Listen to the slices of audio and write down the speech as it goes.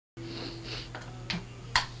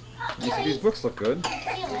These books look good. In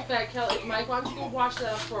fact, Kelly, Mike, why don't you go wash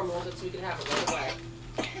that up for a moment so we can have it right away?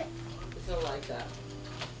 Because he'll like that.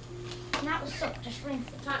 Not with soap, just rinse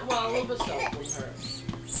it. Well, a little bit soap with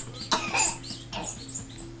her.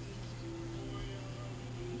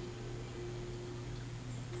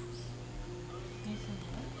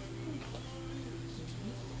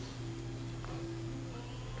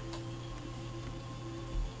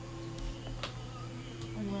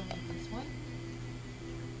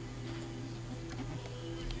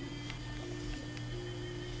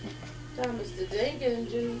 Mr.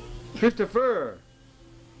 Jenkins. Christopher!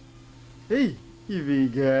 Hey, you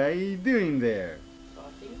big guy, how you doing there?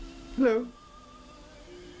 Talking. Hello.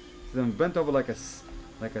 I'm bent over like a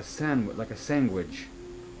sandwich.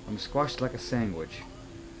 I'm squashed like a sandwich.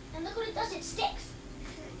 And look what it does, it sticks.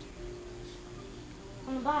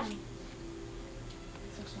 On the bottom.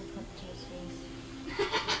 It's actually put to his face.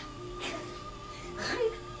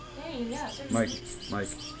 Hey, yeah. Mike.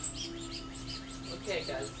 Okay,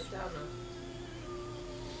 guys, sit down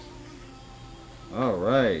now. All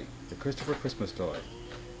right, the Christopher Christmas toy.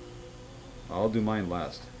 I'll do mine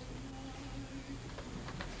last.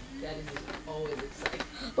 Daddy's is always excited.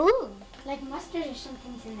 Ooh, like mustard or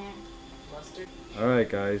something's in there. Mustard. All right,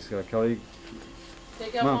 guys. Kelly,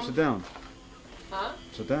 Take out Mom, sit down. Huh?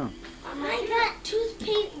 Sit down. I got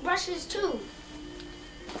toothpaste brushes too.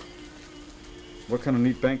 What kind of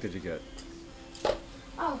neat bank did you get?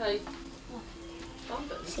 Oh, Okay.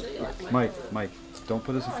 Something. See, like my Mike, don't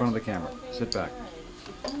put this in front of the camera. Sit back.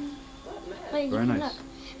 wait, Very nice. Look.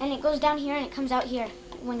 And it goes down here and it comes out here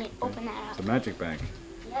when you open that It's up. a magic bank.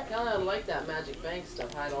 Kelly, I like that magic bank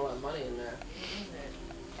stuff. Hide all that money in there.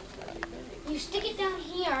 Magic bank. You stick it down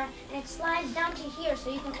here and it slides down to here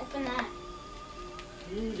so you can open that.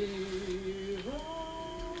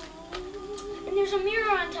 And there's a mirror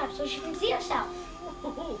on top so she can see herself.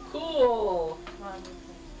 Oh, cool.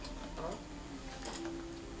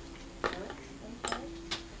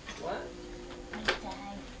 What?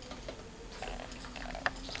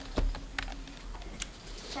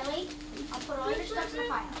 Kelly, I'll put all your stuff in the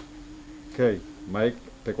pile. Okay, Mike,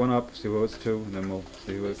 pick one up, see what it's to, and then we'll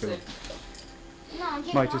see what it's to. No, I'm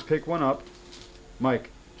getting Mike, off. just pick one up. Mike,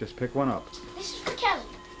 just pick one up. This is for Kelly.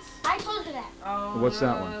 I told her that. Oh, What's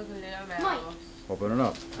that one? Mike. Open it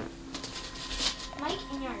up. Mike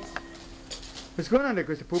and yours. What's going on there,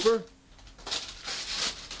 Christopher Pooper?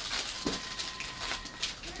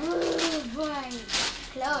 Oh boy.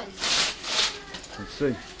 Clothes. Let's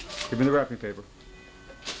see. Give me the wrapping paper.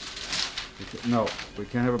 No, we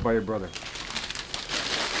can't have it by your brother.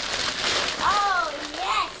 Oh,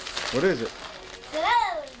 yes. What is it?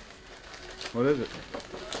 Clothes. What is it?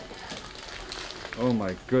 Oh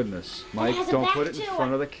my goodness. Mike, has a don't back put it in too.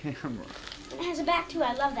 front of the camera. It has a back too.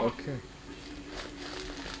 I love that. Okay.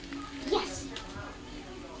 Yes.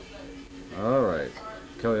 All right.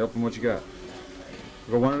 Kelly, open what you got.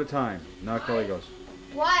 Go one at a time. Now Kelly goes.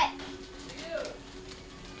 What?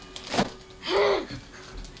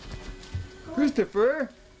 Christopher,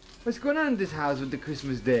 what's going on in this house with the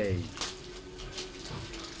Christmas day?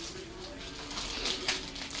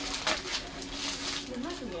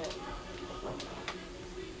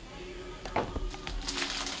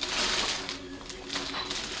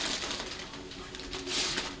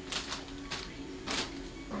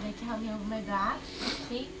 They tell me, oh my gosh.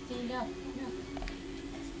 See, look.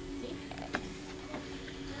 See?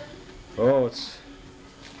 Oh,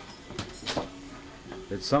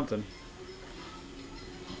 it's something.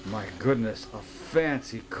 My goodness, a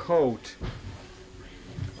fancy coat.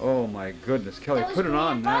 Oh my goodness, Kelly, That was put it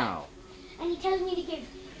on Grandpa. now. And he tells me to give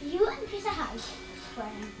you and Chris a hug. For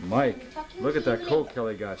him. Mike, look at that coat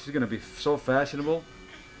Kelly got. She's gonna be so fashionable.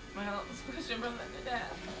 Well, squish your brother to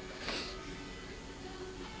death.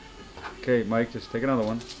 Okay, Mike, just take another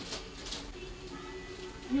one.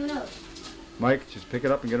 No. Mike, just pick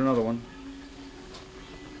it up and get another one.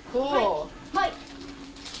 Cool. Mike,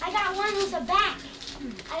 I got one with a back.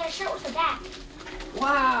 I got a shirt with a back.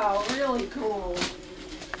 Wow, really cool.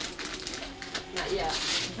 Not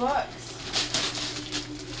yet. Books.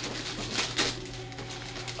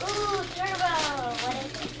 Ooh, turbo. What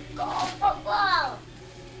is it? Go football.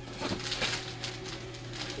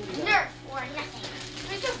 Nerf or nothing.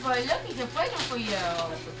 Christopher, look, it's a present for you.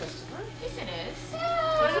 That's for Christopher. Yes, it is.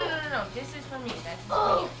 Oh, No. This is for me. That's for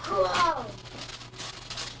oh you. cool.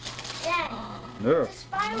 Dad, Nerf. it's a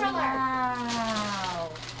spiraler. Wow.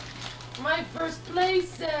 My first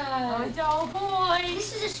place Oh, set. doll boy.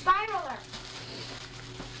 This is a spiraler.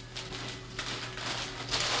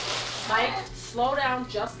 Mike, slow down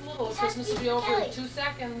just a little. Christmas will be over in Kelly. 2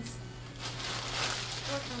 seconds.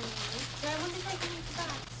 Dad, when did I get the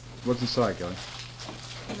box? What's inside, Kelly?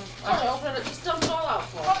 Okay, open it. Just dump it all out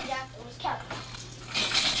for Oh, us. yeah, it was Kelly.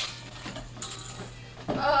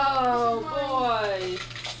 Oh, boy.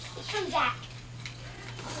 It's from Zach.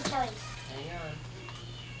 From Kelly. Hang on.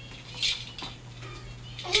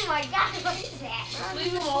 Oh my God, what is that? Just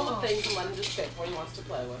leave him all the things and let him just pick what he wants to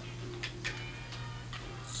play with.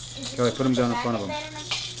 Kelly, put him down in front of him.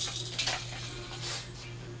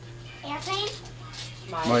 Airplane?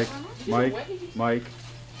 Mike, You Mike, wait. Mike.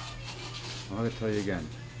 I'm going to tell you again.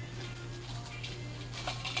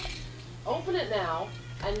 Open it now,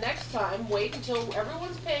 and next time, wait until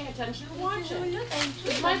everyone's paying attention and watching.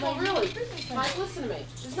 Michael, really? Mike, listen to me.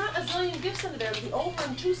 There's not a zillion gifts under there. It'll be over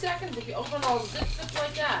in 2 seconds if you open all zip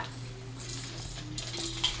like that.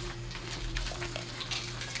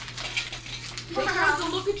 Take time to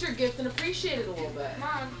look at your gift and appreciate it a little bit.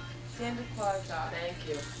 Mom. Santa Claus got it. Thank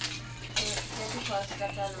you. Santa Claus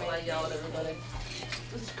stepped on While I me. yell at everybody.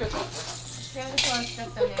 This is Christmas. Santa Claus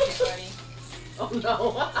stepped on everybody. Oh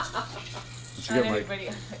no. What you On got, Mike? everybody.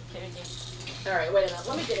 Kidding. Alright, wait a minute.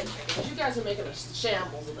 Let me get in here because you guys are making a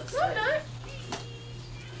shambles of this No, thing. not.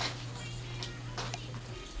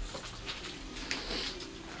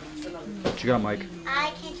 What you got, Mike?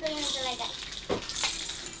 I can't tell you anything like that.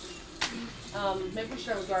 Maybe we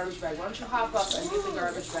should have a garbage bag. Why don't you hop up and get the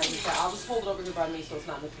garbage bag? I'll just hold it over here by me so it's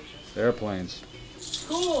not in the pictures. Airplanes.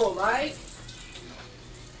 Cool, right?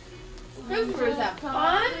 Christmas, have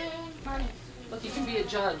fun? Money. Look, you can be a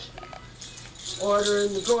judge. Order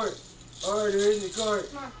in the court. Order in the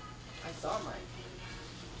court. Mom. I saw mine.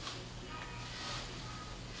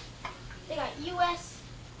 They got US.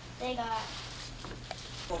 They got.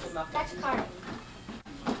 Both of nothing. That's a card.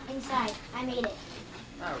 Inside. I made it.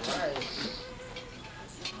 All right.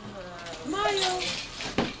 Mario.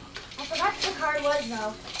 I forgot what the card was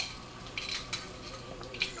though.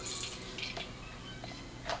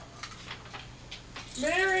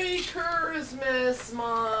 Merry Christmas,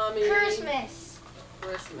 Mommy. Christmas.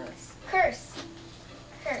 Christmas. Curse.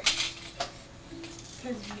 Curse.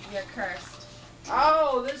 Because you're cursed.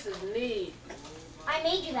 Oh, this is neat. I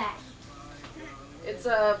made you that. It's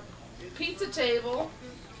a pizza table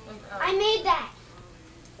I made that.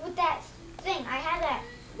 With that thing. I had that.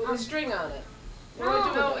 with a string on it. What do I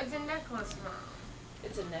do No, with it? it's a necklace, Mom.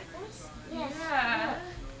 It's a necklace? Yes. Yeah.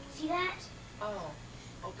 See that? Oh.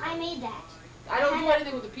 Okay. I made that. I don't do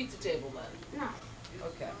anything with the pizza table then. No.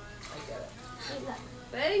 Okay, I get it. See, look.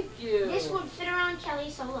 Thank you. This would fit around Kelly,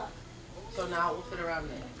 so look. So now it will fit around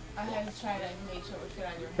me. I had to try to make sure it would fit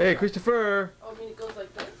on your head. Hey, Christopher. Oh, I mean it goes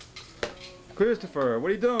like this? Christopher,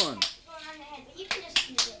 what are you doing? Going on the head, but you can just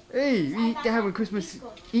use it. Hey, you eat that when Christmas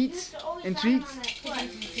eats and treats? And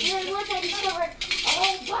then once I discovered a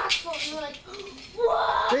whole box full, and we're like,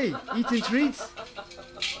 whoa! Hey, eats and treats?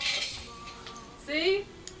 See?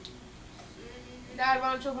 Dad,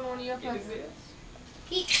 why don't you open one of your You can presents?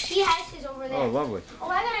 see it? He has his over there. Oh, lovely. Oh,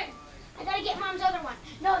 I gotta get Mom's other one.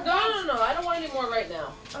 No, No, Dad's. no, no, I don't want any more right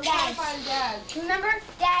now. I'm trying to Dad's. find Dad. Remember,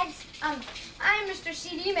 Dad's. I'm Mr.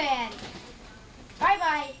 CD Man. Bye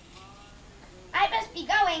bye. I must be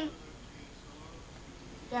going.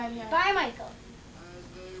 Dad, yeah. Bye, Michael.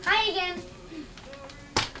 Hi again.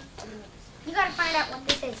 You gotta find out what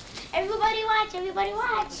this is. Everybody watch. Everybody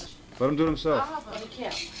watch. Let him do it I'll himself. help him. He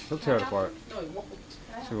can't. He'll tear it apart. No, he won't.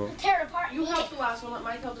 See what? Tear it apart. You eat help it. the last one. Let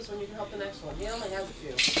Mike help this one. You can help the next one. He only has a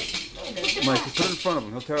few. Mike, just put it in front of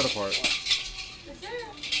him. He'll tear it apart.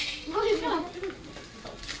 No, you don't.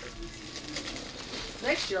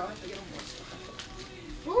 Next year, I'll have to get him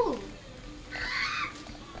more. Ooh.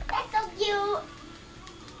 That's so cute.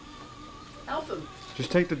 Help him.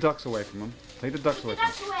 Just take the ducks away from him. Take the ducks Take away the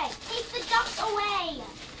from him. ducks away. Take the ducks away.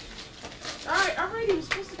 Alright, he was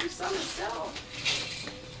supposed to do some himself.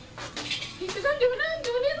 He says, I'm doing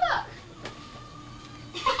it, look.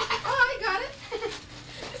 Oh, I got it.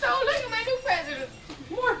 So, look at my new present.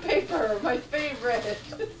 More paper, my favorite.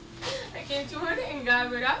 I came to it and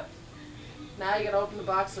got it up. Now you gotta open the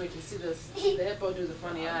box so we can see this. The hippo do the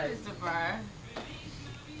funny eyes. Christopher.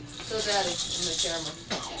 So Daddy in the camera.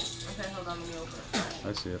 Okay, hold on, let me open it.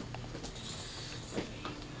 I see it.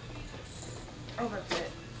 Oh, that's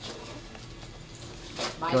it.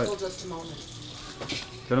 Michael, Good. just a moment.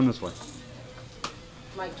 Get him this way.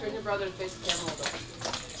 Mike, turn your brother and face the camera a little bit.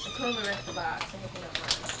 I closed the rest of the box. I'm looking at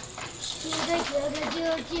mine.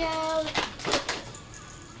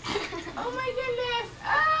 Oh my goodness!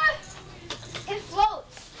 Ah! It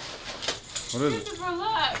floats. What is it? Christopher,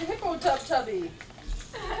 look! Hippo tub tubby.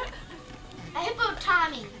 A hippo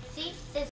Tommy. See? It says